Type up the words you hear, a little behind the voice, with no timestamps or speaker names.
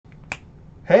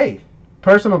Hey,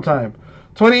 personal time.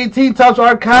 2018 Topps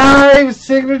Archives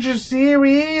Signature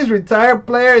Series Retired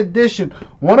Player Edition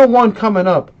 101 coming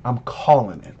up. I'm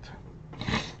calling it.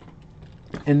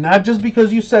 And not just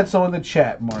because you said so in the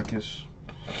chat, Marcus.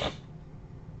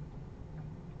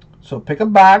 So pick a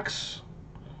box.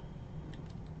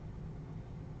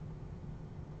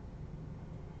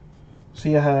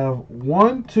 See, I have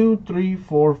 1, 2, 3,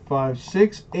 4, 5,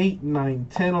 6, 8, 9,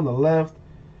 10 on the left.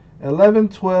 11,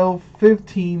 12,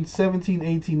 15, 17,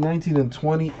 18, 19, and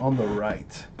 20 on the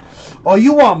right. Oh,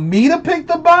 you want me to pick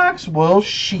the box? Well,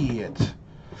 shit.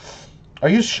 Are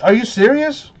you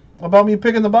serious about me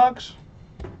picking the box?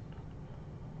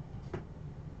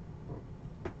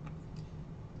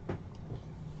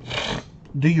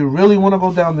 Do you really want to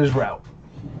go down this route?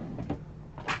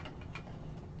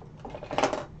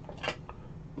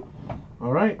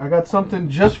 All right, I got something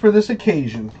just for this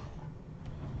occasion.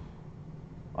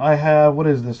 I have, what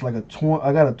is this? Like I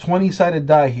got a 20-sided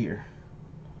die here.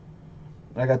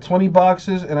 I got 20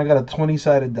 boxes and I got a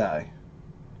 20-sided die.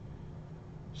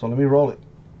 So let me roll it.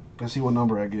 Let's see what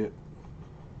number I get.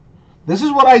 This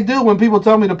is what I do when people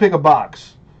tell me to pick a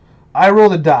box. I roll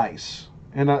the dice,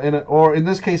 or in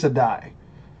this case, a die,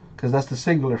 because that's the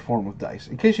singular form of dice.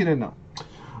 In case you didn't know.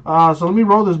 So let me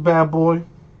roll this bad boy,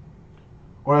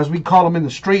 or as we call them in the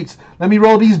streets, let me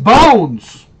roll these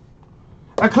bones.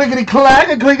 A clickety-clack,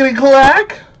 a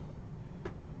clickety-clack.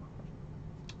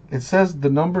 It says the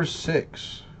number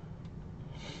 6.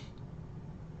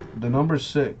 The number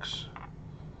 6.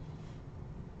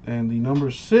 And the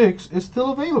number 6 is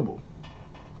still available.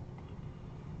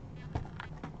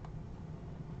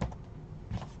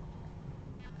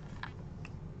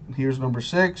 Here's number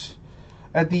 6.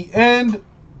 At the end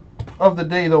of the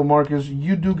day, though, Marcus,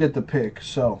 you do get the pick.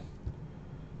 So,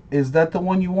 is that the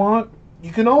one you want?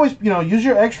 You can always, use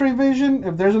your X-ray vision.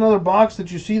 If there's another box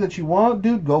that you see that you want,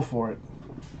 dude, go for it.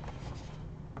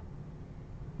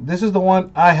 This is the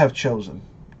one I have chosen.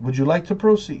 Would you like to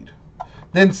proceed?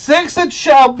 Then 6 it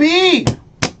shall be.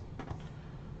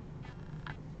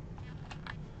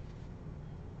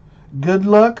 Good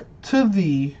luck to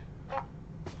thee.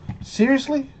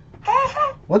 Seriously?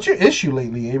 What's your issue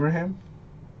lately, Abraham?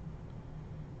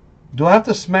 Do I have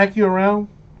to smack you around?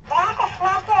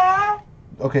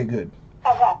 Okay, good.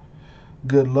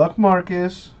 Good luck,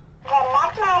 Marcus. Good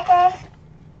luck, Marcus.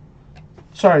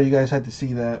 Sorry you guys had to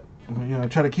see that.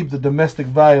 Try to keep the domestic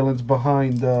violence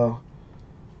behind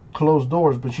closed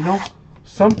doors. But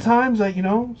sometimes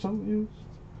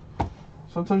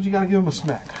sometimes you gotta give them a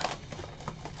smack.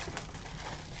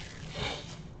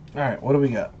 All right, what do we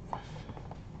got?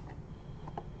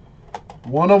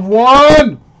 1 of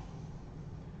 1.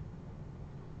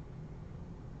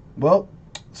 Well,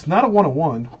 it's not a 1 of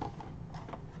 1.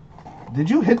 Did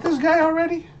you hit this guy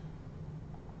already?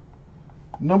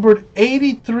 Numbered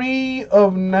 83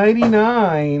 of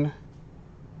 99.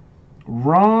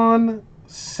 Ron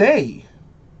Say.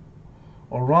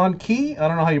 Or Ron Key? I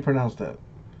don't know how you pronounce that.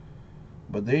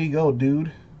 But there you go,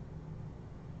 dude.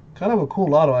 Kind of a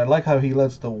cool auto. I like how he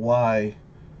lets the Y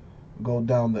go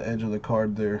down the edge of the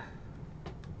card there.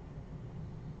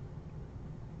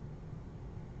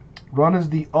 Ron is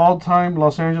the all-time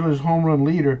Los Angeles home run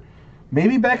leader.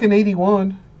 Maybe back in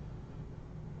 81.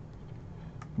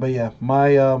 But yeah,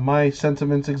 my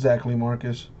sentiments exactly,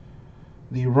 Marcus.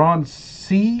 The Ron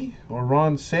C or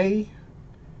Ron Say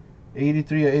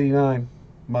 83 or 89.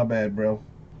 My bad, bro.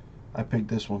 I picked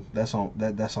this one. That's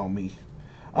on me.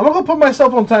 I'm gonna go put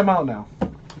myself on timeout now.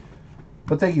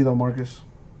 But thank you though, Marcus.